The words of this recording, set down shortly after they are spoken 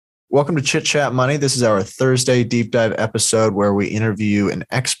Welcome to Chit Chat Money. This is our Thursday deep dive episode where we interview an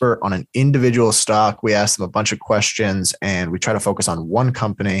expert on an individual stock. We ask them a bunch of questions and we try to focus on one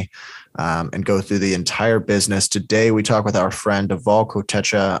company and go through the entire business. Today, we talk with our friend Dhaval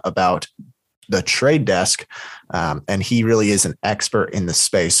Kotecha about the trade desk, and he really is an expert in the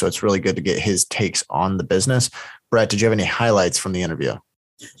space. So it's really good to get his takes on the business. Brett, did you have any highlights from the interview?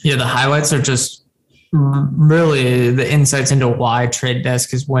 Yeah, the highlights are just really the insights into why Trade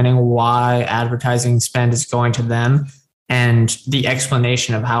Desk is winning, why advertising spend is going to them, and the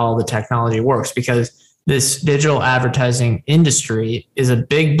explanation of how all the technology works. Because this digital advertising industry is a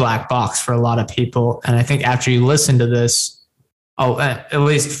big black box for a lot of people. And I think after you listen to this, at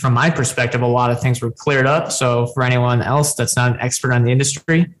least from my perspective, a lot of things were cleared up. So for anyone else that's not an expert on the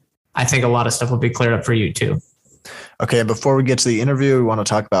industry, I think a lot of stuff will be cleared up for you too. Okay, before we get to the interview, we want to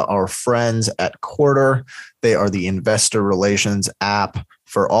talk about our friends at Quarter. They are the investor relations app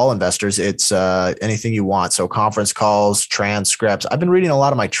for all investors. It's anything you want. So conference calls, transcripts. I've been reading a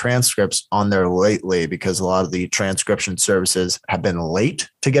lot of my transcripts on there lately because a lot of the transcription services have been late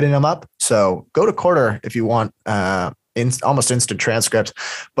to getting them up. So go to Quarter if you want almost instant transcripts.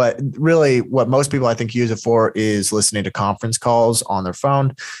 But really what most people I think use it for is listening to conference calls on their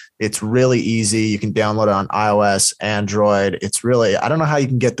phone. It's really easy. You can download it on iOS, Android. It's really, I don't know how you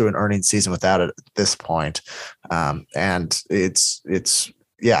can get through an earnings season without it at this point. And it's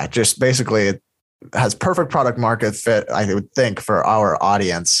just basically it has perfect product market fit, I would think, for our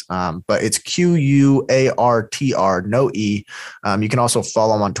audience. But it's QUARTR, no E. You can also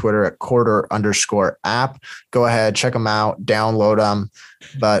follow them on Twitter at Quarter_app. Go ahead, check them out, download them.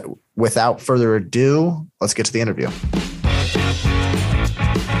 But without further ado, let's get to the interview.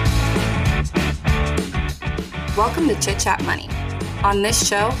 Welcome to Chit Chat Money. On this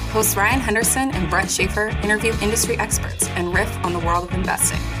show, hosts Ryan Henderson and Brett Schaefer interview industry experts and riff on the world of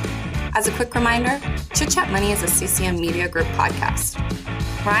investing. As a quick reminder, Chit Chat Money is a CCM Media Group podcast.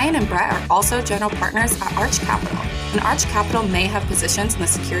 Ryan and Brett are also general partners at Arch Capital, and Arch Capital may have positions in the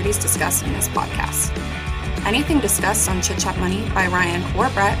securities discussed in this podcast. Anything discussed on Chit Chat Money by Ryan or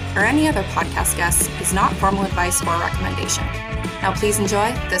Brett or any other podcast guests is not formal advice or recommendation. Now please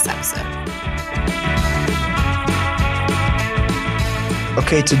enjoy this episode.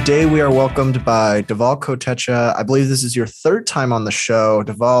 Okay, today we are welcomed by Dhaval Kotecha. I believe this is your third time on the show.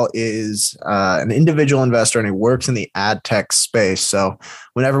 Dhaval is an individual investor and he works in the ad tech space. So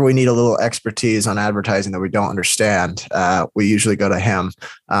whenever we need a little expertise on advertising that we don't understand, we usually go to him.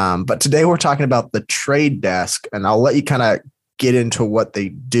 But today we're talking about the trade desk, and I'll let you kind of get into what they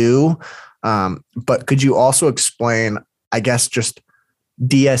do. But could you also explain, I guess, just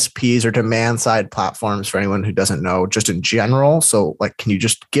DSPs or demand side platforms for anyone who doesn't know, just in general? So can you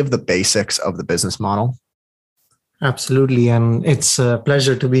just give the basics of the business model? Absolutely. And it's a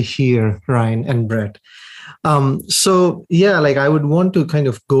pleasure to be here, Ryan and Brett. I would want to kind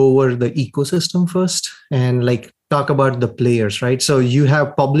of go over the ecosystem first and talk about the players, right? So you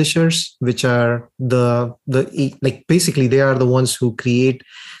have publishers, which are basically they are the ones who create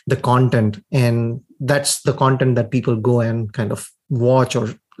the content, and that's the content that people go and kind of watch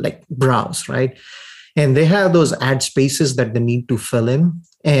or browse, right? And they have those ad spaces that they need to fill in.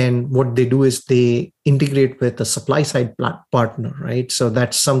 And what they do is they integrate with a supply side partner, right? So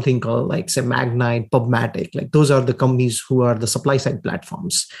that's something called say Magnite, PubMatic. Those are the companies who are the supply side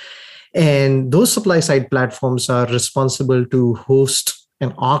platforms. And those supply side platforms are responsible to host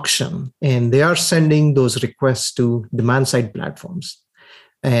an auction, and they are sending those requests to demand side platforms.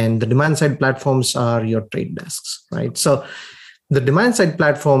 And the demand side platforms are your trade desks, right? So the demand side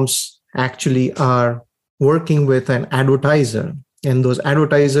platforms actually are working with an advertiser, and those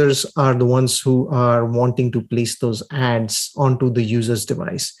advertisers are the ones who are wanting to place those ads onto the user's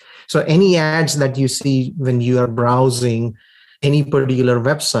device. So any ads that you see when you are browsing any particular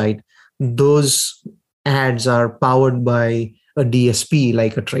website, those ads are powered by a DSP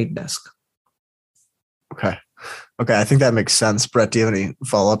like a trade desk. Okay. I think that makes sense. Brett, do you have any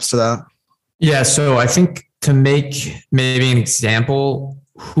follow-ups to that? Yeah. So I think to make maybe an example,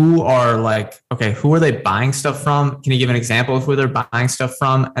 who are they buying stuff from? Can you give an example of who they're buying stuff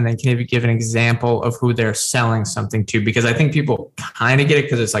from? And then can you give an example of who they're selling something to? Because I think people kind of get it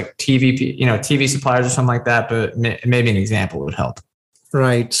because it's TV suppliers or something like that, but maybe an example would help.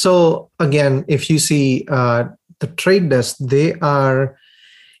 Right. So again, if you see the trade desk, they are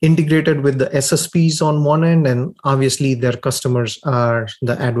integrated with the SSPs on one end, and obviously their customers are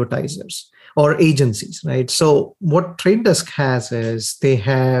the advertisers or agencies, right? So what Trade Desk has is they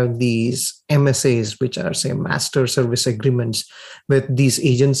have these MSAs, which are, say, master service agreements with these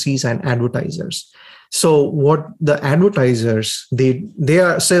agencies and advertisers. So what the advertisers, they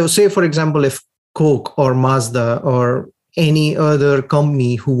are, so say, for example, if Coke or Mazda or any other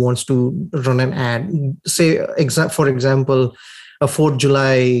company who wants to run an ad, say, for example, a 4th of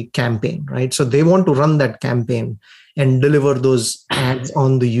July campaign, right? So they want to run that campaign and deliver those ads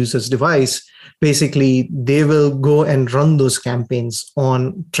on the user's device. Basically, they will go and run those campaigns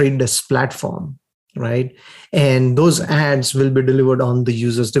on Trade Desk platform, right? And those ads will be delivered on the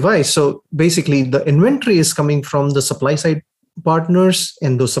user's device. So basically, the inventory is coming from the supply side partners,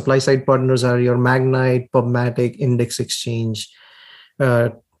 and those supply side partners are your Magnite, PubMatic, Index Exchange,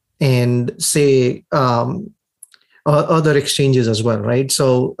 and say other exchanges as well, right?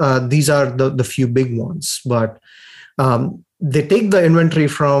 So these are the few big ones, but they take the inventory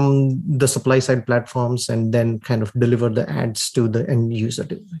from the supply side platforms and then kind of deliver the ads to the end user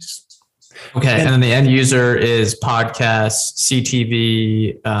device. Okay, and then the end user is podcasts,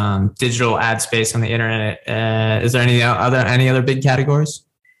 CTV, digital ad space on the internet. Is there any other big categories?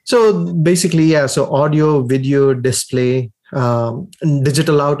 So basically, yeah. So audio, video, display,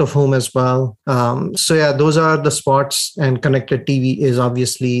 digital out of home as well. So yeah, those are the spots, and connected TV is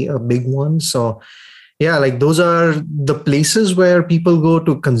obviously a big one. So yeah, like those are the places where people go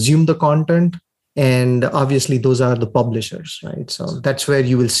to consume the content. And obviously those are the publishers, right? So that's where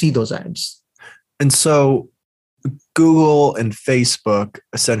you will see those ads. And so Google and Facebook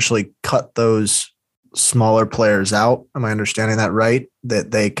essentially cut those smaller players out. Am I understanding that right?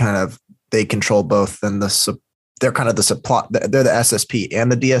 That they control both, and they're kind of the supply, they're the SSP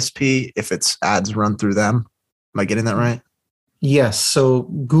and the DSP if it's ads run through them. Am I getting that right? Yes. So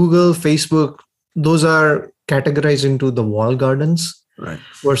Google, Facebook, those are categorized into the walled gardens, right?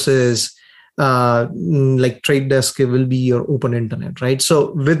 Versus like Trade Desk will be your open internet, right?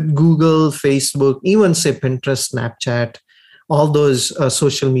 So with Google, Facebook, even say Pinterest, Snapchat, all those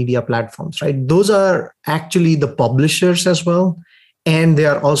social media platforms, right? Those are actually the publishers as well, and they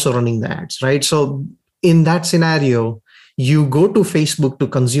are also running the ads, right? So in that scenario, you go to Facebook to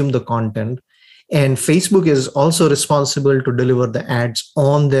consume the content, and Facebook is also responsible to deliver the ads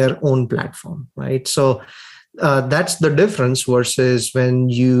on their own platform, right? So that's the difference versus when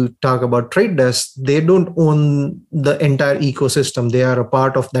you talk about Trade Desk, they don't own the entire ecosystem. They are a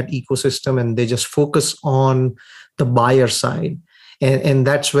part of that ecosystem, and they just focus on the buyer side. And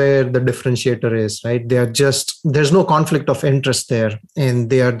that's where the differentiator is, right? There's no conflict of interest there, and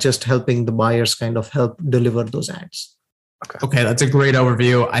they are just helping the buyers kind of help deliver those ads. Okay, that's a great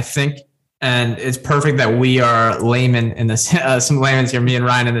overview. I think, and it's perfect that we are laymen in this, some laymen here, me and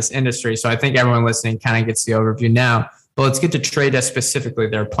Ryan, in this industry. So I think everyone listening kind of gets the overview now. But let's get to Trade Desk specifically.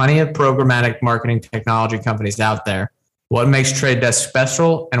 There are plenty of programmatic marketing technology companies out there. What makes Trade Desk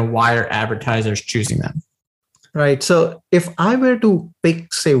special, and why are advertisers choosing them? Right. So if I were to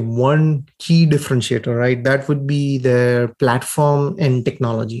pick, say, one key differentiator, right, that would be their platform and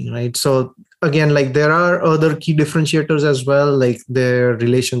technology, right? So again, like there are other key differentiators as well, like their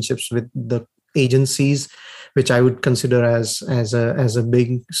relationships with the agencies, which I would consider as a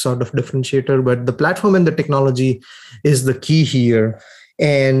big sort of differentiator. But the platform and the technology is the key here.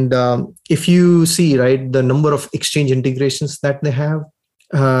 And if you see, right, the number of exchange integrations that they have,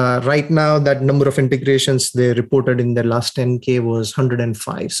 right now, that number of integrations they reported in their last 10K was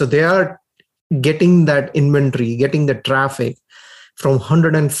 105. So they are getting that inventory, getting the traffic from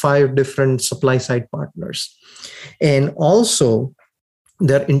 105 different supply side partners. And also,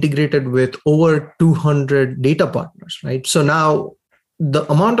 they're integrated with over 200 data partners, right? So now the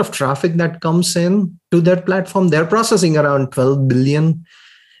amount of traffic that comes in to their platform, they're processing around 12 million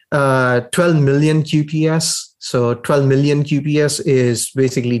QPS. So 12 million QPS is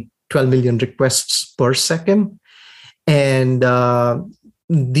basically 12 million requests per second. And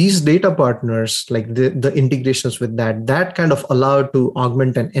these data partners, like the integrations with that kind of allow to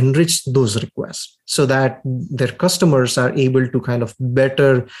augment and enrich those requests so that their customers are able to kind of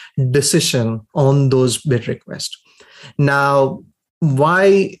better decision on those bid requests. Now,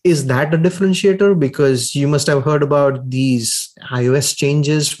 why is that a differentiator? Because you must have heard about these iOS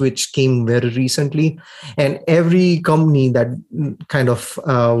changes, which came very recently. And every company that kind of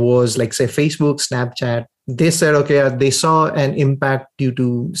was like, say, Facebook, Snapchat, they said, okay, they saw an impact due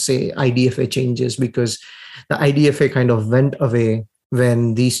to, say, IDFA changes, because the IDFA kind of went away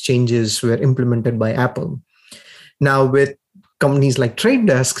when these changes were implemented by Apple. Now, with companies like Trade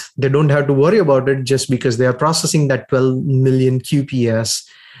Desk, they don't have to worry about it just because they are processing that 12 million QPS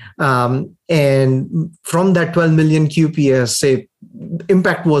And from that 12 million QPS, say,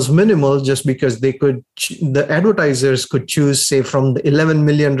 impact was minimal just because the advertisers could choose, say, from the 11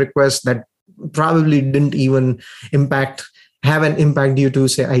 million requests that probably didn't even have an impact due to,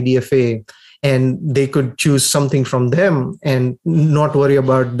 say, IDFA. And they could choose something from them and not worry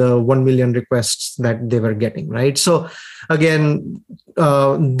about the 1 million requests that they were getting, right? So again,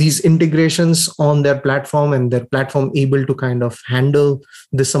 these integrations on their platform and their platform able to kind of handle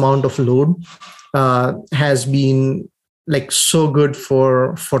this amount of load has been like so good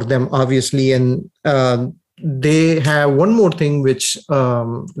for them, obviously. And they have one more thing, which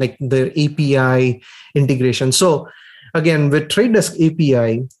like their API integration. So again, with Trade Desk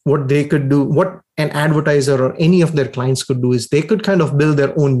API, what they could do, what an advertiser or any of their clients could do is they could kind of build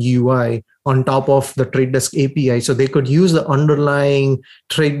their own UI on top of the Trade Desk API. So they could use the underlying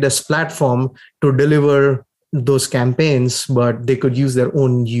Trade Desk platform to deliver those campaigns, but they could use their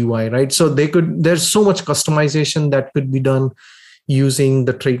own UI, right? So there's so much customization that could be done using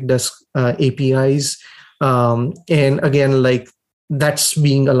the Trade Desk APIs. And again, like, that's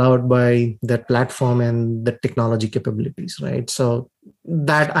being allowed by that platform and the technology capabilities, right? So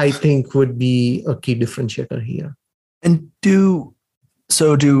that, I think, would be a key differentiator here. And do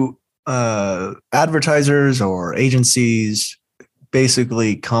advertisers or agencies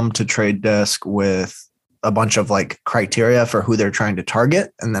basically come to Trade Desk with a bunch of like criteria for who they're trying to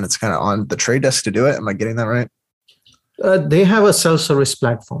target, and then it's kind of on the Trade Desk to do it? Am I getting that right? They have a self-service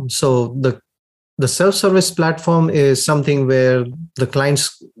platform. So the self-service platform is something where the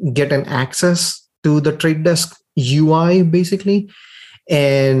clients get an access to the Trade Desk UI, basically.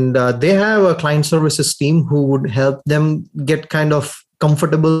 And they have a client services team who would help them get kind of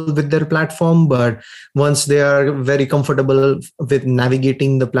comfortable with their platform. But once they are very comfortable with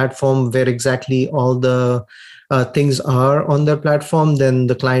navigating the platform, where exactly all the things are on their platform, then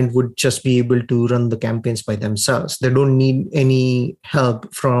the client would just be able to run the campaigns by themselves. They don't need any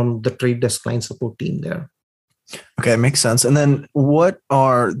help from the Trade Desk client support team there. Okay, makes sense. And then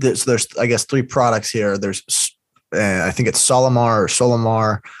there's I guess 3 products here. There's I think it's Solimar,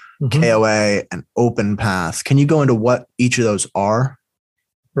 mm-hmm. KOA, and OpenPath. Can you go into what each of those are?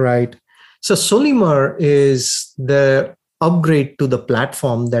 Right. So Solimar is the upgrade to the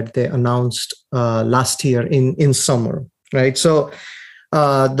platform that they announced last year in summer, right? So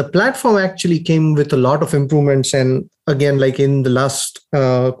the platform actually came with a lot of improvements. And again, like in the last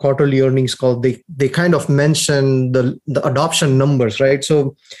quarterly earnings call, they kind of mentioned the adoption numbers, right?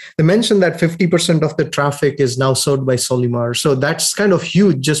 So they mentioned that 50% of the traffic is now served by Solimar. So that's kind of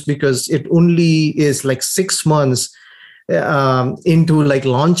huge, just because it only is like 6 months into like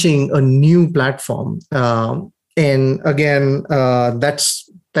launching a new platform. And again, that's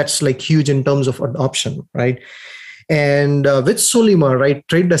like huge in terms of adoption, right? And with Solimar, right,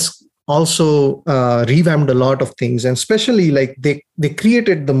 Trade Desk also revamped a lot of things, and especially like they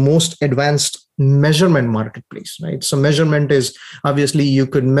created the most advanced measurement marketplace, right? So measurement is obviously you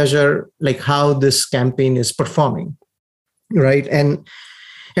could measure like how this campaign is performing, right? And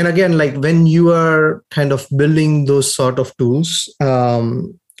again, like when you are kind of building those sort of tools,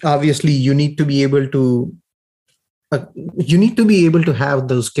 obviously you need to be able to have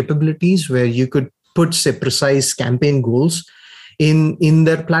those capabilities where you could put, say, precise campaign goals in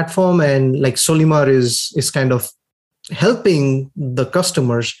their platform. And like Solimar is kind of helping the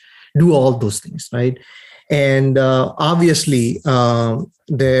customers do all those things, right? And obviously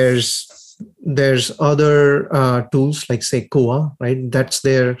there's other tools like, say, Koa, right? That's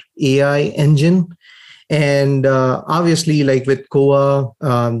their AI engine. And obviously, like with Koa,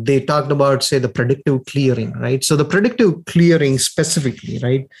 they talked about, say, the predictive clearing, right? So the predictive clearing specifically,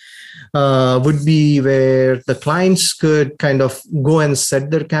 right, would be where the clients could kind of go and set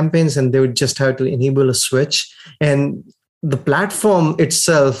their campaigns, and they would just have to enable a switch. And the platform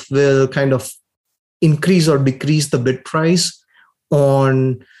itself will kind of increase or decrease the bid price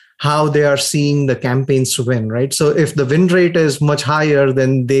on how they are seeing the campaigns win, right? So if the win rate is much higher,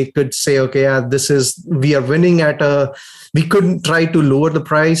 then they could say, okay, we are winning we could try to lower the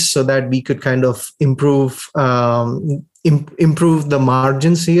price so that we could kind of improve the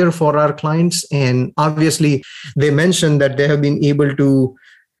margins here for our clients. And obviously they mentioned that they have been able to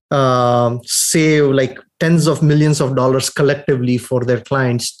save like tens of millions of dollars collectively for their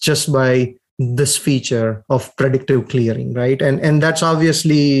clients just by this feature of predictive clearing, right? And that's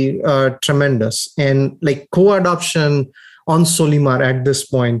obviously tremendous. And like co-adoption on Solimar at this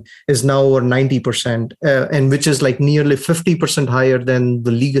point is now over 90%, and which is like nearly 50% higher than the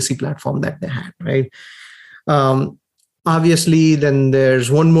legacy platform that they had, right? obviously, then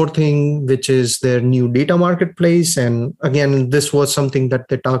there's one more thing, which is their new data marketplace. And again, this was something that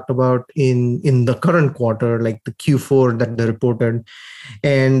they talked about in the current quarter, like the Q4 that they reported.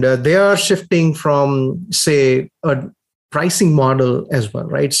 And they are shifting from, say, a pricing model as well,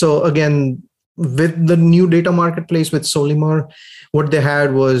 right? So again, with the new data marketplace with Solimar, what they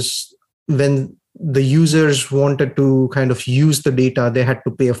had was when the users wanted to kind of use the data, they had to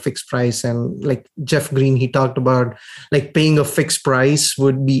pay a fixed price. And like Jeff Green, he talked about like paying a fixed price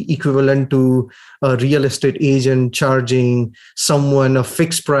would be equivalent to a real estate agent charging someone a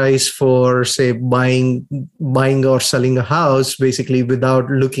fixed price for, say, buying or selling a house, basically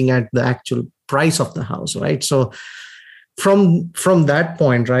without looking at the actual price of the house, right? So from that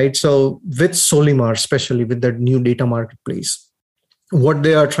point, right? So with Solimar, especially with that new data marketplace, what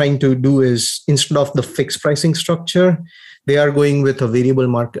they are trying to do is, instead of the fixed pricing structure, they are going with a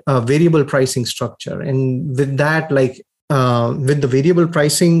variable pricing structure. And with that, with the variable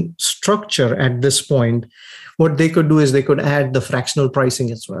pricing structure at this point, what they could do is they could add the fractional pricing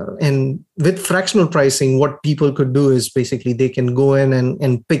as well. And with fractional pricing, what people could do is basically they can go in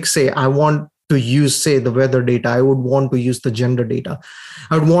and pick, say, I want to use, say, the weather data. I would want to use the gender data.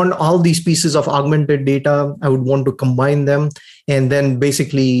 I would want all these pieces of augmented data. I would want to combine them and then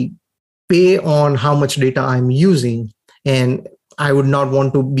basically pay on how much data I'm using. And I would not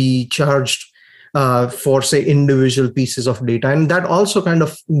want to be charged for, say, individual pieces of data. And that also kind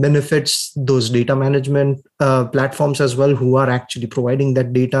of benefits those data management platforms as well, who are actually providing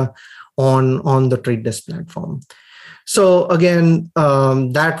that data on the Trade Desk platform. So again,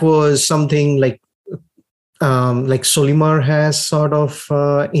 that was something like Solimar has sort of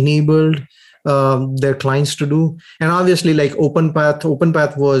enabled their clients to do. And obviously, like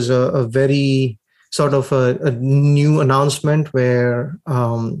OpenPath was a very sort of a new announcement where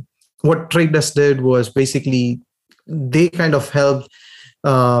what Trade Desk did was basically they kind of helped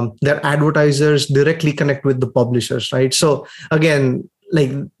their advertisers directly connect with the publishers, right? So again,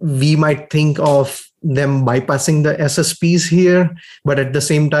 like we might think of them bypassing the SSPs here, but at the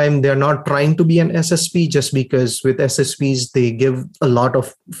same time, they're not trying to be an SSP, just because with SSPs, they give a lot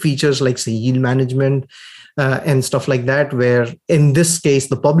of features like, say, yield management and stuff like that, where in this case,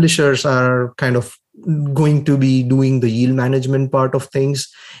 the publishers are kind of going to be doing the yield management part of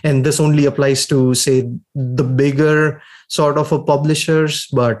things. And this only applies to, say, the bigger sort of a publishers.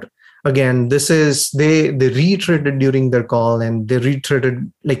 But again, this is, they reiterated during their call, and they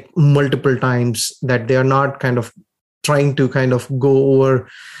reiterated like multiple times that they are not kind of trying to kind of go over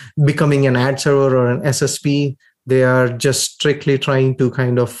becoming an ad server or an SSP. They are just strictly trying to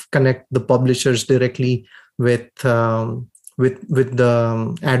kind of connect the publishers directly with the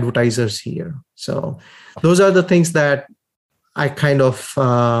advertisers here. So those are the things that I kind of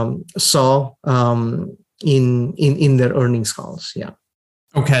saw in their earnings calls. Yeah.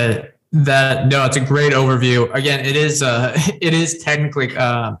 Okay. It's a great overview. Again, it is technically,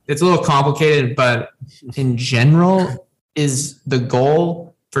 it's a little complicated, but in general, is the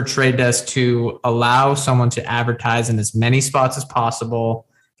goal for Trade Desk to allow someone to advertise in as many spots as possible,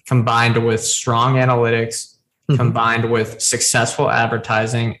 combined with strong analytics, combined with successful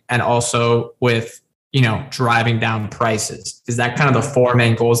advertising, and also with, driving down prices. Is that kind of the four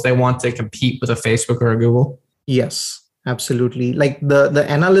main goals they want to compete with a Facebook or a Google? Yes. Absolutely. Like the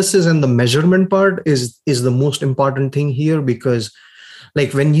analysis and the measurement part is the most important thing here, because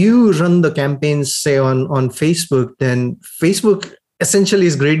like when you run the campaigns, say on Facebook, then Facebook essentially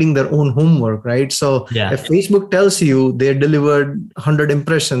is grading their own homework, right? So if Facebook tells you they delivered 100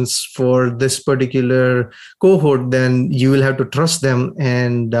 impressions for this particular cohort, then you will have to trust them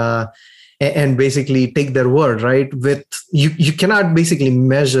and basically take their word, right? With you cannot basically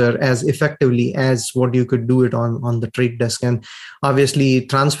measure as effectively as what you could do it on the Trade Desk. And obviously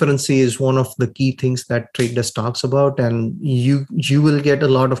transparency is one of the key things that Trade Desk talks about. And you will get a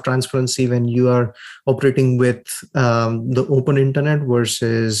lot of transparency when you are operating with the open internet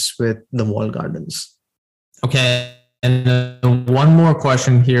versus with the walled gardens. Okay. And one more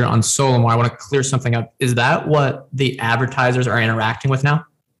question here on Solimar. I want to clear something up. Is that what the advertisers are interacting with now?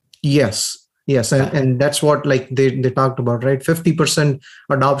 Yes. And that's what like they talked about, right? 50%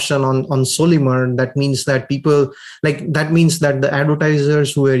 adoption on Solimar. That means that the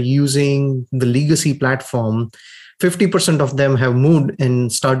advertisers who are using the legacy platform, 50% of them have moved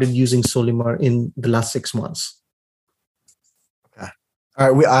and started using Solimar in the last 6 months. Okay.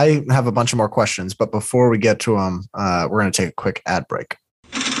 All right. I have a bunch of more questions, but before we get to them, we're going to take a quick ad break.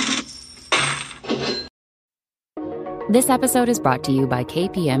 This episode is brought to you by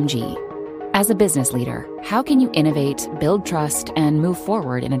KPMG. As a business leader, how can you innovate, build trust, and move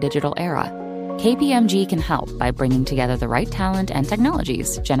forward in a digital era? KPMG can help by bringing together the right talent and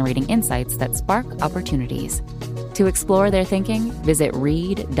technologies, generating insights that spark opportunities. To explore their thinking, visit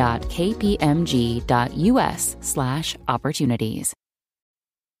read.kpmg.us/opportunities.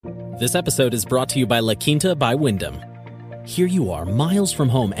 This episode is brought to you by La Quinta by Wyndham. Here you are, miles from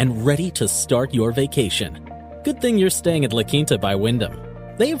home and ready to start your vacation. Good thing you're staying at La Quinta by Wyndham.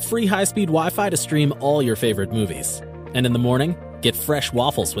 They have free high-speed Wi-Fi to stream all your favorite movies. And in the morning, get fresh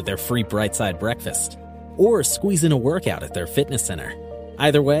waffles with their free Brightside breakfast. Or squeeze in a workout at their fitness center.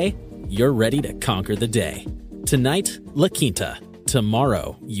 Either way, you're ready to conquer the day. Tonight, La Quinta.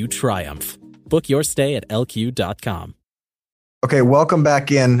 Tomorrow, you triumph. Book your stay at lq.com. Okay, welcome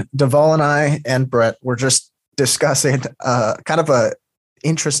back in. Deval and I and Brett were just discussing kind of a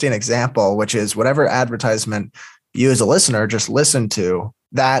interesting example, which is whatever advertisement you as a listener just listened to,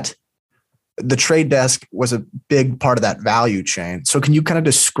 that the trade desk was a big part of that value chain. So can you kind of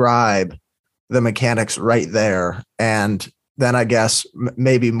describe the mechanics right there? And then I guess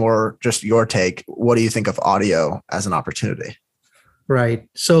maybe more just your take. What do you think of audio as an opportunity? Right.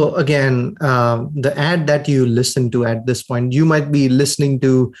 So again, the ad that you listen to at this point, you might be listening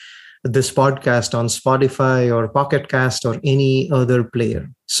to this podcast on Spotify or Pocket Cast or any other player.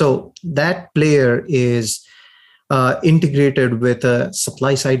 So that player is integrated with a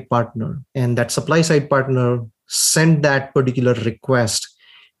supply side partner, and that supply side partner sent that particular request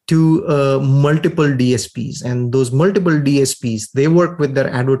to multiple DSPs, and those multiple DSPs, they work with their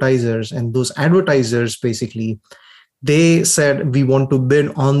advertisers, and those advertisers basically, they said, we want to bid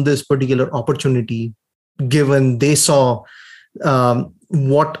on this particular opportunity, given they saw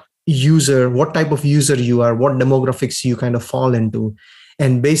what type of user you are, what demographics you kind of fall into.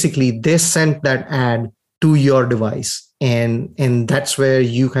 And basically they sent that ad to your device. And that's where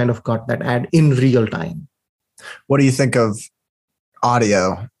you kind of got that ad in real time. What do you think of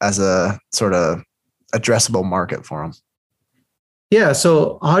audio as a sort of addressable market for them? Yeah,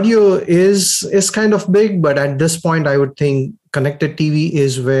 so audio is kind of big, but at this point, I would think connected TV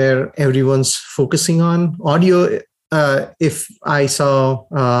is where everyone's focusing on. Audio, if I saw,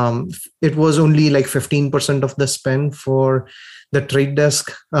 it was only like 15% of the spend for the trade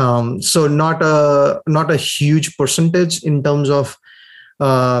desk. So not a huge percentage in terms of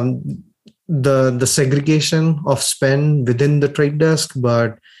the segregation of spend within the trade desk,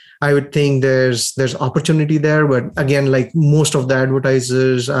 but I would think there's opportunity there. But again, like most of the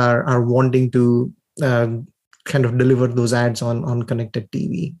advertisers are wanting to kind of deliver those ads on connected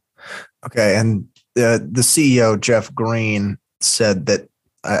TV. Okay. And the CEO, Jeff Green, said that,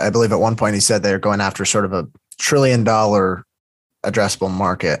 I believe at one point he said they're going after sort of $1 trillion addressable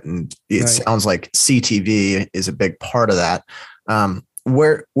market. And it sounds like CTV is a big part of that.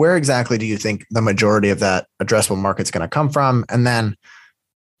 Where exactly do you think the majority of that addressable market is going to come from? And then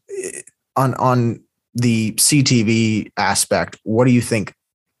on the CTV aspect, what do you think,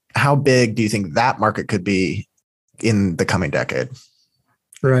 how big do you think that market could be in the coming decade?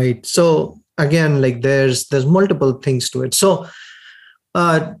 Right. So again, like there's multiple things to it. So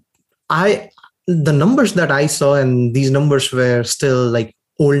the numbers that I saw, and these numbers were still like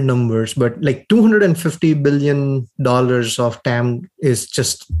old numbers, but like $250 billion of TAM is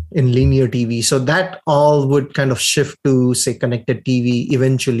just in linear TV. So that all would kind of shift to, say, connected TV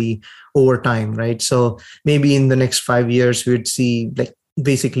eventually over time, right? So maybe in the next 5 years, we'd see like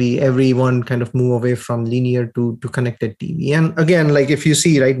basically everyone kind of move away from linear to connected TV. And again, like if you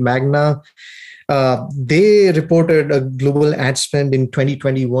see, right, Magna, they reported a global ad spend in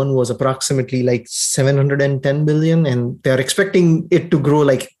 2021 was approximately like $710 billion, and they're expecting it to grow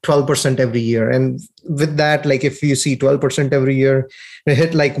like 12% every year. And with that, like if you see 12% every year, they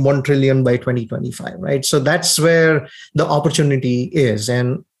hit like 1 trillion by 2025, right? So that's where the opportunity is.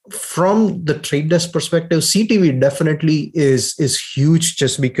 And from the trade desk perspective, CTV definitely is huge,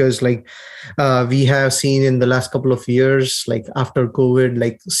 just because like we have seen in the last couple of years, like after COVID,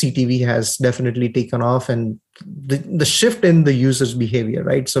 like CTV has definitely taken off, and the shift in the user's behavior,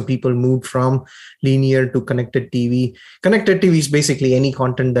 right? So people moved from linear to connected TV. Connected TV is basically any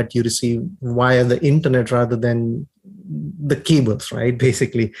content that you receive via the internet rather than the cables, right?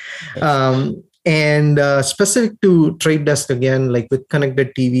 Basically. And specific to trade desk, again, like with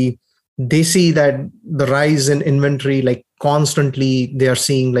connected TV, they see that the rise in inventory, like constantly they are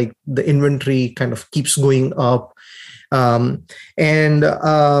seeing like the inventory kind of keeps going up. And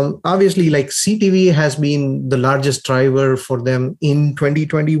obviously like CTV has been the largest driver for them in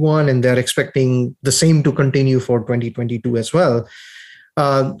 2021, and they're expecting the same to continue for 2022 as well.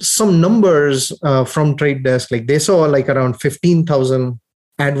 Some numbers from trade desk, like they saw like around 15,000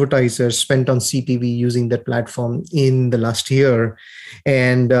 advertisers spent on CTV using that platform in the last year.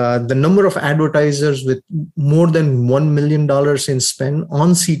 And the number of advertisers with more than $1 million in spend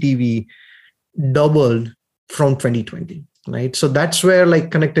on CTV doubled from 2020. Right. So that's where like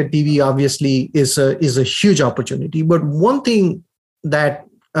connected TV obviously is a huge opportunity. But one thing that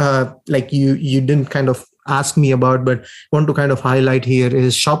like you didn't kind of ask me about, but want to kind of highlight here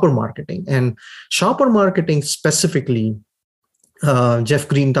is shopper marketing. And shopper marketing specifically, Jeff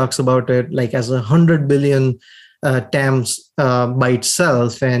Green talks about it like as 100 billion TAMs by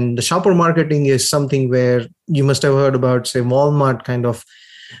itself. And the shopper marketing is something where you must have heard about, say, Walmart kind of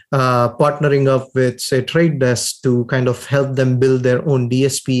partnering up with, say, Trade Desk to kind of help them build their own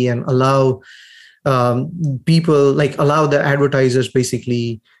DSP and allow people, like allow the advertisers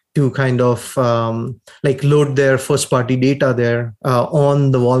basically to kind of like load their first party data there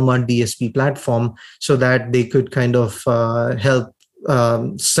on the Walmart DSP platform so that they could kind of help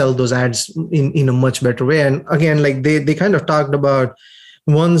sell those ads in a much better way. And again, like they kind of talked about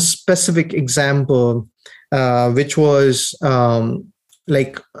one specific example, which was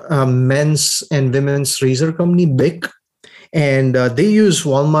like men's and women's razor company, BIC. And they use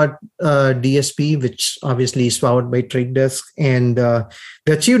Walmart DSP, which obviously is powered by Trade Desk. And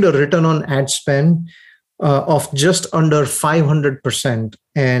they achieved a return on ad spend of just under 500%.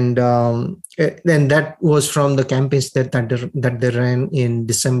 And that was from the campaigns that they ran in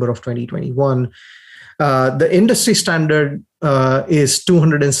December of 2021. The industry standard is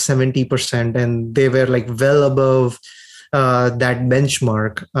 270%. And they were like well above that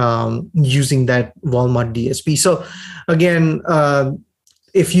benchmark using that Walmart DSP. So again,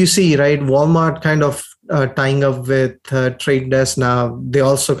 if you see, right, Walmart kind of tying up with Trade Desk now, they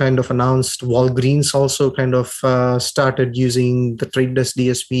also kind of announced Walgreens also kind of started using the Trade Desk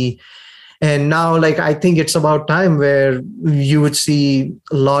DSP. And now, like, I think it's about time where you would see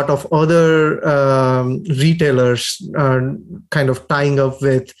a lot of other retailers kind of tying up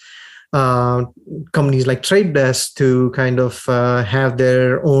with companies like Trade Desk to kind of have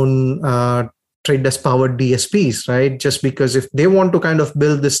their own Trade Desk powered DSPs, right? Just because if they want to kind of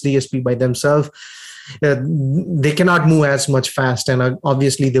build this DSP by themselves, they cannot move as much fast, and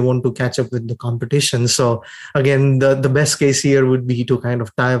obviously they want to catch up with the competition. So again, the best case here would be to kind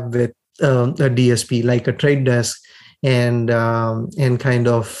of tie up with a DSP like a Trade Desk and kind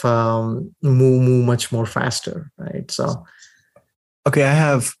of move much more faster, right? So, okay, I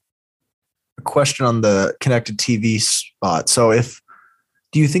have a question on the connected TV spot. So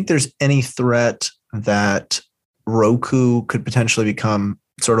do you think there's any threat that Roku could potentially become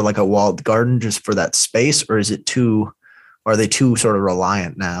sort of like a walled garden just for that space, or are they too sort of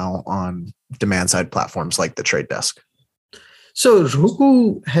reliant now on demand side platforms like the Trade Desk? So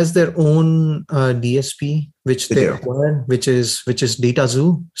Roku has their own DSP, which they acquired, which is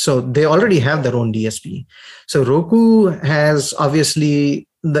DataZoo. So they already have their own DSP. So Roku has obviously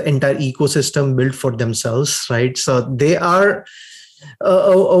the entire ecosystem built for themselves, right? So they are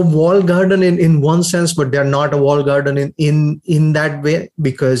a walled garden in one sense, but they're not a walled garden in that way,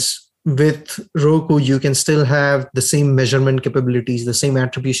 because with Roku, you can still have the same measurement capabilities, the same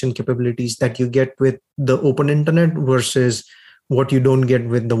attribution capabilities that you get with the open internet versus what you don't get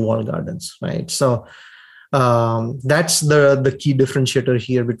with the walled gardens, right? So that's the key differentiator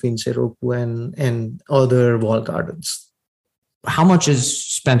here between, say, Roku and other walled gardens. How much is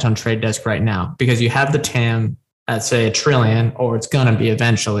spent on Trade Desk right now? Because you have the TAM at, say, $1 trillion, or it's going to be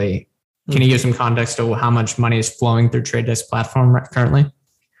eventually. Can you give some context to how much money is flowing through Trade Desk platform currently?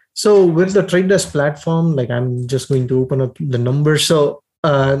 So with the Trade Desk platform, like I'm just going to open up the numbers. So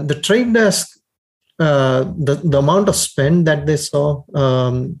the Trade Desk, the amount of spend that they saw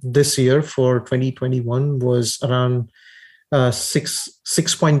this year for 2021 was around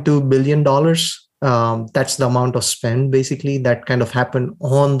 $6.2 billion. That's the amount of spend basically that kind of happened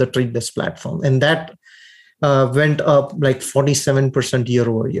on the Trade Desk platform. And that went up like 47% year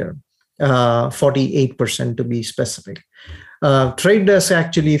over year, 48% to be specific. Trade Desk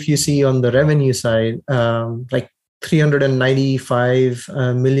actually, if you see on the revenue side, like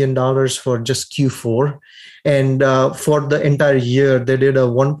 $395 million for just Q4. And for the entire year, they did a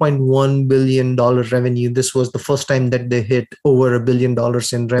 $1.1 billion revenue. This was the first time that they hit over $1 billion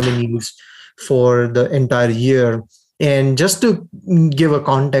in revenues for the entire year. And just to give a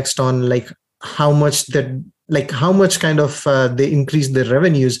context on like how much kind of they increased their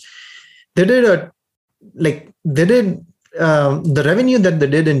revenues, the revenue that they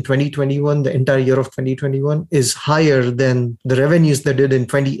did in 2021, the entire year of 2021, is higher than the revenues they did in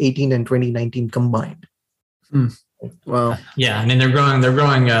 2018 and 2019 combined. Wow. Yeah, I mean they're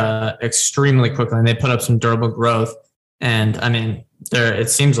growing extremely quickly, and they put up some durable growth. And I mean, it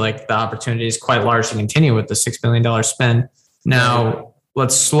seems like the opportunity is quite large to continue with the $6 billion spend. Now,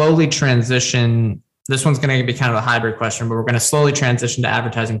 let's slowly transition. This one's going to be kind of a hybrid question, but we're going to slowly transition to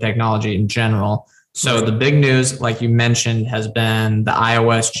advertising technology in general. So the big news, like you mentioned, has been the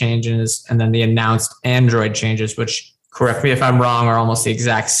iOS changes and then the announced Android changes, which, correct me if I'm wrong, are almost the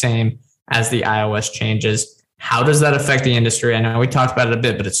exact same as the iOS changes. How does that affect the industry? I know we talked about it a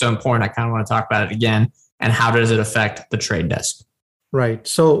bit, but it's so important. I kind of want to talk about it again. And how does it affect the trade desk? Right.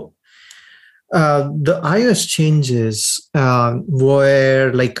 So the iOS changes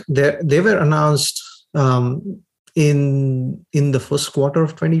were like they were announced in the first quarter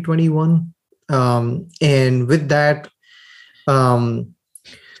of 2021. And with that,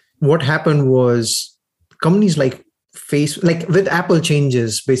 what happened was companies like with Apple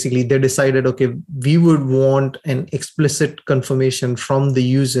changes, basically they decided, okay, we would want an explicit confirmation from the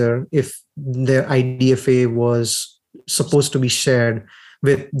user if their IDFA was supposed to be shared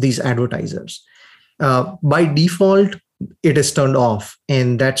with these advertisers. By default, it is turned off.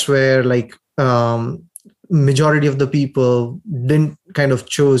 And that's where majority of the people didn't kind of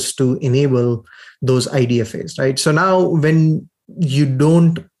chose to enable those IDFAs, right? So now when you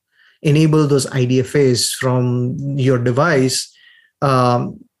don't enable those IDFAs from your device,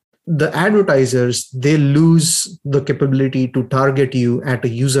 the advertisers, they lose the capability to target you at a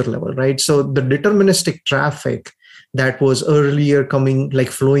user level, right? So the deterministic traffic that was earlier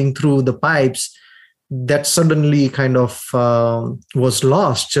flowing through the pipes, that suddenly kind of was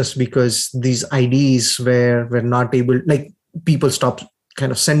lost just because these IDs were not able, people stopped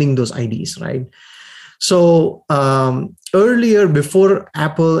kind of sending those IDs, right? So earlier, before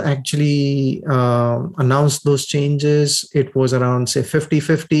Apple actually announced those changes, it was around, say,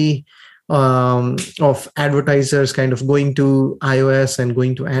 50-50 of advertisers kind of going to iOS and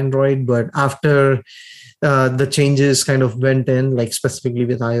going to Android. But after the changes kind of went in, specifically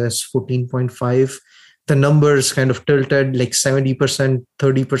with iOS 14.5, the numbers kind of tilted 70%,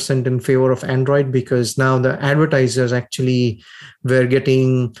 30% in favor of Android, because now the advertisers actually were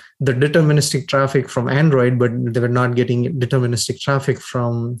getting the deterministic traffic from Android, but they were not getting deterministic traffic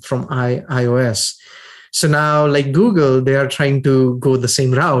from iOS. So now, like Google, they are trying to go the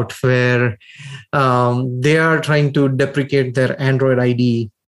same route where they are trying to deprecate their Android ID.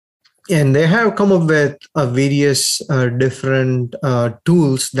 And they have come up with various different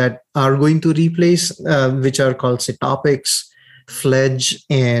tools that are going to replace, which are called, say, Topics, Fledge,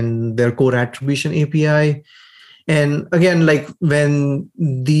 and their core attribution API. And again, when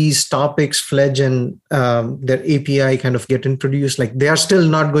these Topics, Fledge, and their API kind of get introduced, they are still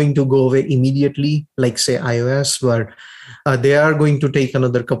not going to go away immediately, say, iOS, but they are going to take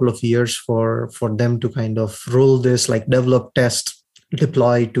another couple of years for them to kind of roll this, develop, test,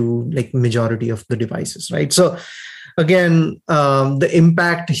 deploy to majority of the devices, right? So again, the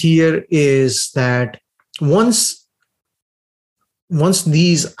impact here is that once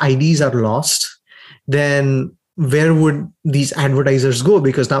these IDs are lost, then where would these advertisers go?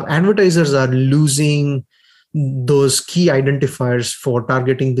 Because now advertisers are losing those key identifiers for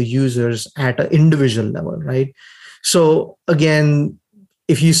targeting the users at an individual level, right? So again,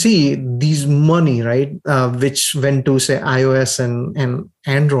 if you see these money, right, which went to, say, iOS and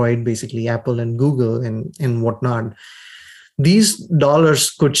Android, basically Apple and Google and whatnot, these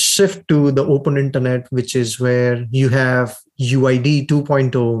dollars could shift to the open internet, which is where you have UID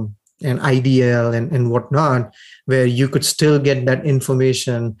 2.0 and IDL and whatnot, where you could still get that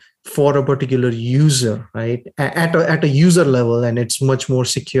information for a particular user, right, at a user level, and it's much more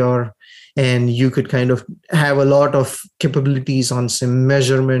secure. And you could kind of have a lot of capabilities on some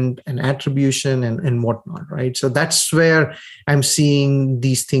measurement and attribution and whatnot, right? So that's where I'm seeing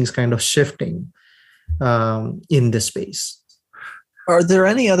these things kind of shifting in this space. Are there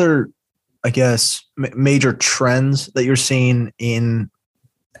any other, I guess, major trends that you're seeing in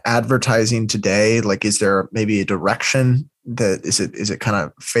advertising today? Is there maybe a direction that is it kind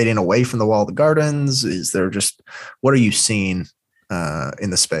of fading away from the walled gardens? Is there just, what are you seeing in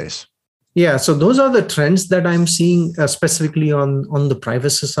the space? Yeah, so those are the trends that I'm seeing specifically on the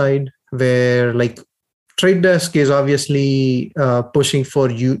privacy side, where Trade Desk is obviously pushing for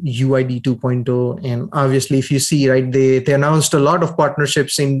UID 2.0. And obviously, if you see, right, they announced a lot of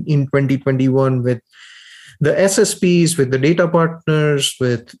partnerships in 2021 with the SSPs, with the data partners,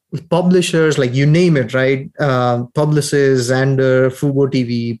 with publishers, you name it, right? Publicis, Xandr, Fubo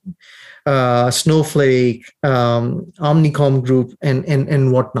TV, Snowflake, Omnicom Group,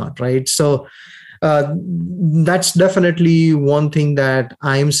 and whatnot, right? So that's definitely one thing that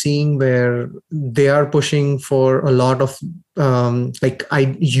I'm seeing, where they are pushing for a lot of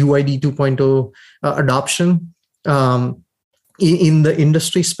UID 2.0 adoption. in the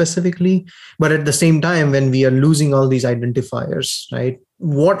industry specifically. But at the same time, when we are losing all these identifiers, right,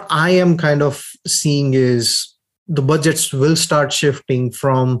 what I am kind of seeing is the budgets will start shifting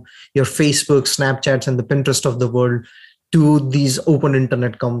from your Facebook, Snapchats, and the Pinterest of the world to these open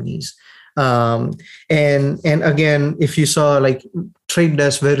internet companies. And again, if you saw, like, Trade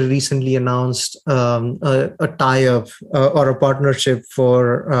Desk very recently announced a tie-up or a partnership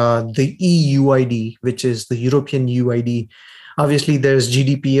for the EUID, which is the European UID. Obviously, there's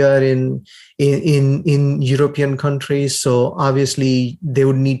GDPR in European countries, so obviously they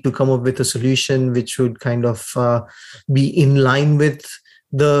would need to come up with a solution which would kind of be in line with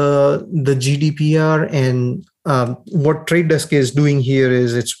the GDPR. And what Trade Desk is doing here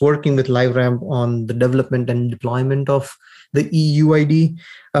is it's working with LiveRamp on the development and deployment of the EUID.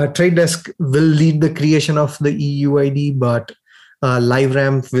 Trade Desk will lead the creation of the EUID, but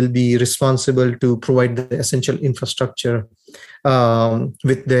LiveRamp will be responsible to provide the essential infrastructure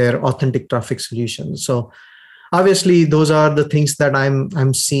with their authentic traffic solutions. So obviously, those are the things that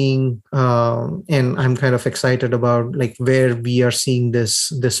I'm seeing, and I'm kind of excited about, like, where we are seeing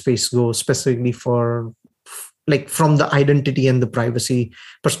this space go, specifically for, like, from the identity and the privacy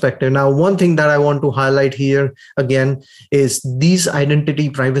perspective. Now, one thing that I want to highlight here again is these identity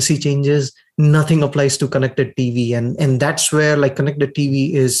privacy changes, nothing applies to connected TV. And that's where, like, connected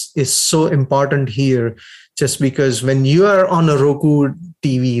TV is so important here, just because when you are on a Roku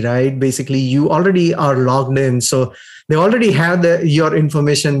TV, right, basically you already are logged in. So they already have your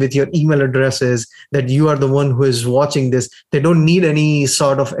information with your email addresses that you are the one who is watching this. They don't need any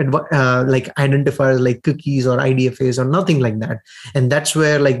sort of like identifiers like cookies or IDFAs or nothing like that. And that's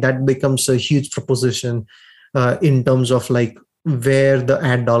where, like, that becomes a huge proposition in terms of, like, where the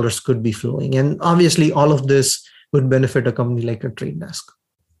ad dollars could be flowing. And obviously all of this would benefit a company like a Trade Desk.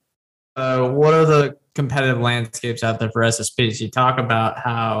 What are the competitive landscapes out there for SSPs? You talk about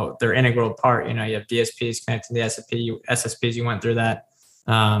how they're an integral part. You have DSPs connecting to the SSPs. You went through that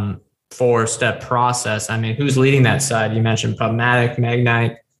 4-step process. I mean, who's leading that side? You mentioned PubMatic,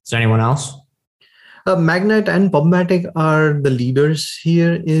 Magnite. Is there anyone else? Magnite and PubMatic are the leaders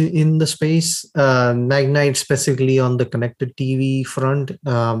here in the space. Magnite specifically on the connected TV front,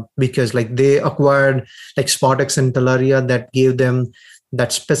 because, like, they acquired, like, SpotX and Telaria that gave them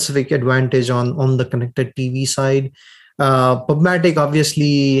that specific advantage on the connected TV side. PubMatic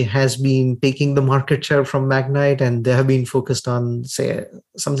obviously has been taking the market share from Magnite, and they have been focused on, say,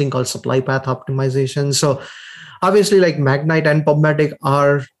 something called supply path optimization. So obviously, like, Magnite and PubMatic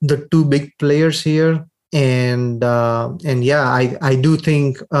are the two big players here. And yeah, I do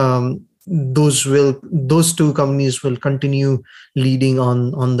think those two companies will continue leading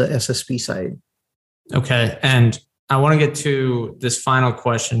on the SSP side. Okay. And I want to get to this final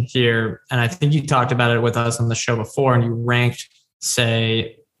question here. And I think you talked about it with us on the show before, and you ranked,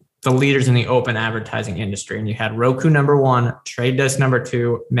 say, the leaders in the open advertising industry. And you had Roku number 1, Trade Desk number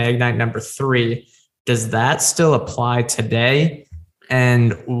 2, Magnite number 3. Does that still apply today?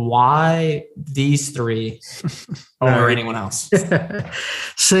 And why these 3 over anyone else?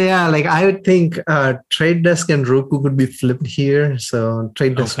 So yeah, like, I would think Trade Desk and Roku could be flipped here. So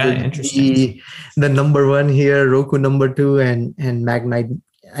Trade Desk would be the number 1 here, Roku number 2, and Magnite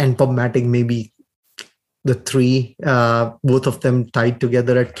and PubMatic maybe the 3, both of them tied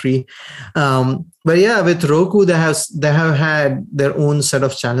together at 3. But yeah, with Roku, they have had their own set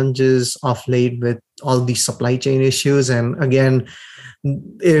of challenges of late with all these supply chain issues. And again,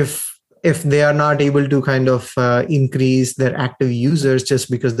 if they are not able to kind of increase their active users just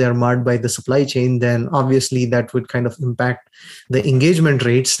because they are marred by the supply chain, then obviously that would kind of impact the engagement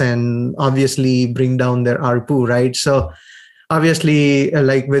rates and obviously bring down their ARPU, right? So obviously,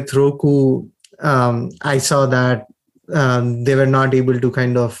 like with Roku, I saw that they were not able to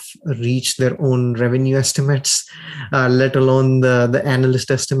kind of reach their own revenue estimates, let alone the analyst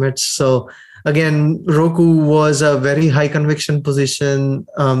estimates. So again, Roku was a very high conviction position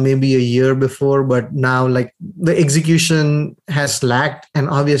maybe a year before, but now, like, the execution has lacked. And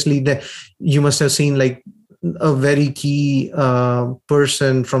obviously you must have seen, like, a very key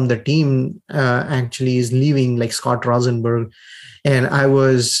person from the team actually is leaving, like Scott Rosenberg. And I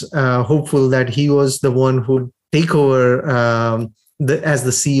was hopeful that he was the one who'd take over as the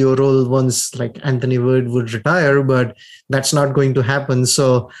CEO role once, like, Anthony Wood would retire, but that's not going to happen.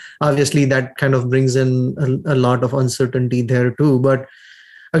 So obviously that kind of brings in a lot of uncertainty there too. But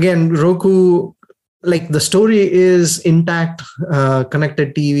again, Roku, like, the story is intact.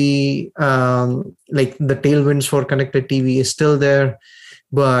 Connected TV, like, the tailwinds for connected TV is still there,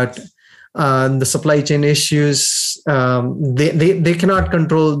 but the supply chain issues. They cannot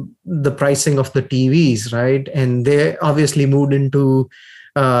control the pricing of the TVs, right? And they obviously moved into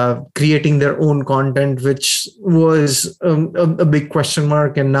creating their own content, which was a big question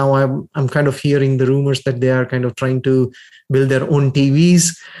mark. And now I'm kind of hearing the rumors that they are kind of trying to build their own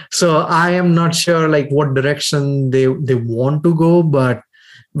TVs. So I am not sure like what direction they want to go, but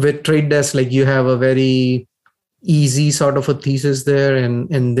with Trade Desk, like you have a very easy sort of a thesis there,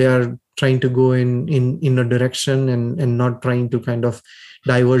 and they are trying to go in a direction and not trying to kind of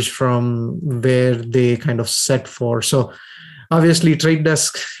diverge from where they kind of set for. So obviously, Trade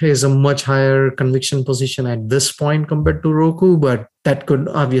Desk is a much higher conviction position at this point compared to Roku, but that could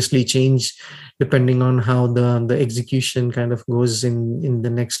obviously change depending on how the execution kind of goes in the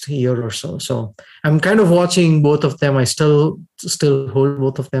next year or so. So I'm kind of watching both of them. I still hold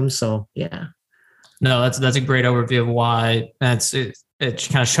both of them. So yeah. No, that's a great overview of why it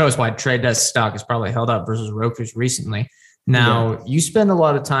kind of shows why Trade Desk stock has probably held up versus Roku's recently. Now, you spend a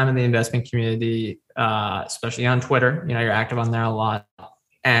lot of time in the investment community, especially on Twitter. You know, you're active on there a lot,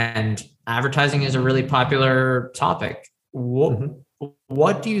 and advertising is a really popular topic.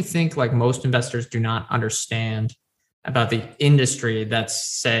 What do you think, like, most investors do not understand about the industry that's,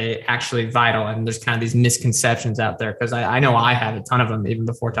 say, actually vital? And there's kind of these misconceptions out there, because I know I have a ton of them even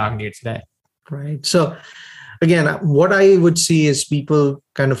before talking to you today. Right. So again, what I would see is people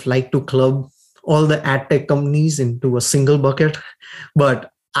kind of like to club all the ad tech companies into a single bucket.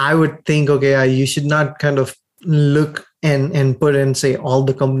 But I would think, okay, you should not kind of look and put in, say, all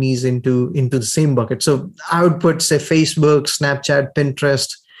the companies into the same bucket. So I would put, say, Facebook, Snapchat,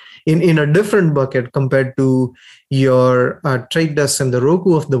 Pinterest in a different bucket compared to your Trade Desk and the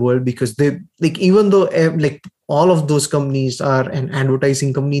Roku of the world, because they, like, even though like all of those companies are an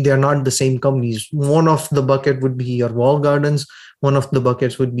advertising company, they are not the same companies. One of the bucket would be your walled gardens. One of the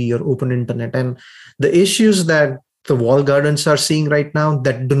buckets would be your open internet. And the issues that the walled gardens are seeing right now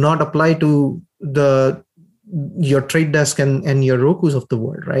that do not apply to your Trade Desk and your Rokus of the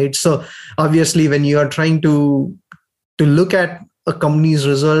world, right? So obviously, when you are trying to look at a company's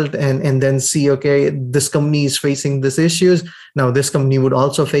result and then see, okay, this company is facing these issues, now this company would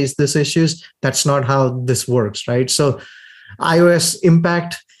also face these issues. That's not how this works, right? So iOS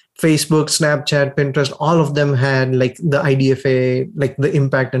impact, Facebook, Snapchat, Pinterest, all of them had like the IDFA, like the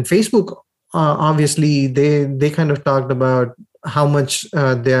impact. And Facebook, obviously, they kind of talked about how much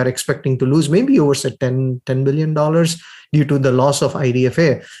they are expecting to lose, maybe over $10 billion due to the loss of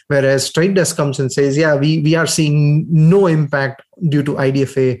IDFA. Whereas Trade Desk comes and says, yeah, we are seeing no impact due to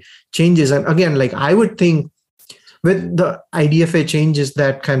IDFA changes. And again, like I would think with the IDFA changes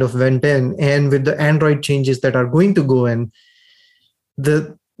that kind of went in, and with the Android changes that are going to go in,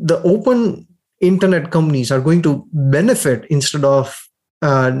 the open internet companies are going to benefit instead of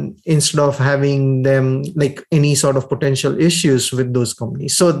having them like any sort of potential issues with those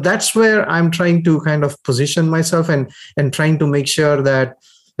companies. So that's where I'm trying to kind of position myself and trying to make sure that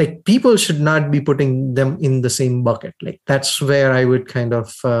like people should not be putting them in the same bucket. Like that's where I would kind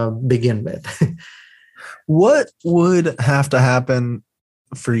of begin with. What would have to happen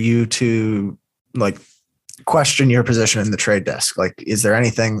for you to like question your position in the Trade Desk? Like, is there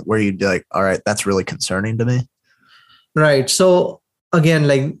anything where you'd be like, all right, that's really concerning to me? Right. So again,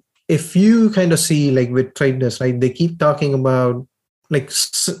 like if you kind of see like with Trade Desk, right, they keep talking about like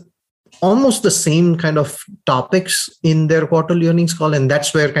almost the same kind of topics in their quarterly earnings call. And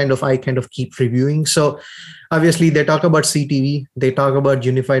that's where I keep reviewing. So obviously they talk about CTV, they talk about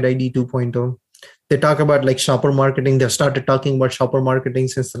Unified ID 2.0. They talk about like shopper marketing. They've started talking about shopper marketing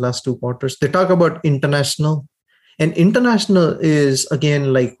since the last 2 quarters. They talk about international, and international is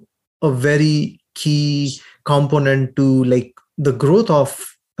again like a very key component to like the growth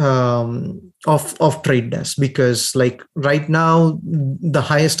of Trade Desk, because like right now the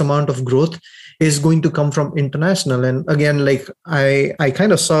highest amount of growth is going to come from international. And again, like I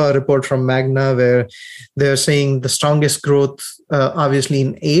kind of saw a report from Magna where they're saying the strongest growth obviously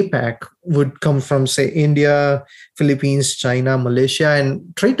in APAC would come from, say, India, Philippines, China, Malaysia,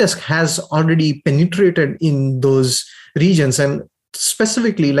 and Trade Desk has already penetrated in those regions, and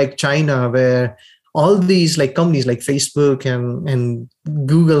specifically like China, where all these like companies like Facebook and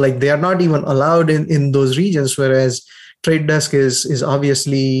Google, like they are not even allowed in those regions, whereas Trade Desk is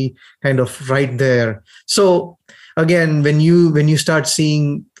obviously kind of right there. So again, when you start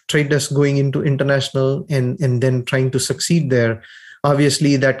seeing Trade Desk going into international and then trying to succeed there,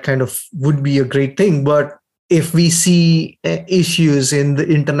 obviously that kind of would be a great thing. But if we see issues in the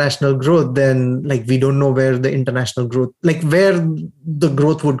international growth, then like we don't know where the international growth, like where the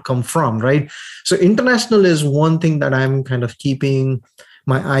growth would come from, right? So international is one thing that I'm kind of keeping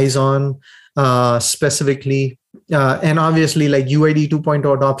my eyes on specifically. And obviously, like UID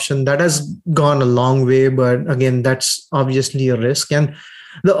 2.0 adoption, that has gone a long way, but again, that's obviously a risk. And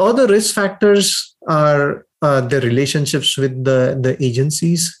the other risk factors are the relationships with the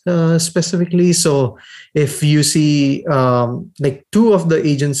agencies specifically. So if you see like two of the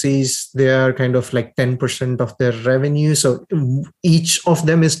agencies, they are kind of like 10% of their revenue. So each of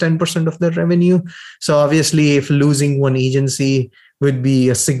them is 10% of their revenue. So obviously, if losing one agency would be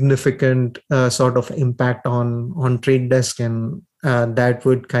a significant sort of impact on Trade Desk, and that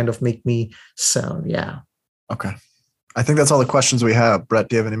would kind of make me sell. Yeah. Okay. I think that's all the questions we have. Brett,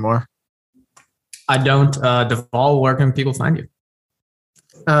 do you have any more? I don't. Deval, where can people find you?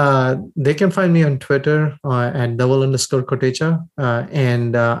 They can find me on Twitter at Dhaval_Kotecha.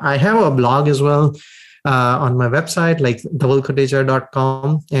 And I have a blog as well on my website, like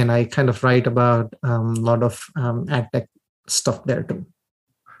dhavalkotecha.com. And I kind of write about a lot of ad tech stuff there too.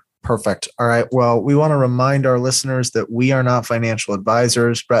 Perfect. All right. Well, we want to remind our listeners that we are not financial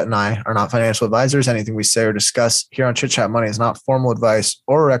advisors. Brett and I are not financial advisors. Anything we say or discuss here on Chit Chat Money is not formal advice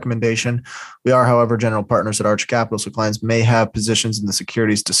or a recommendation. We are, however, general partners at Arch Capital, so clients may have positions in the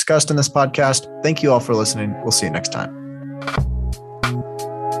securities discussed in this podcast. Thank you all for listening. We'll see you next time.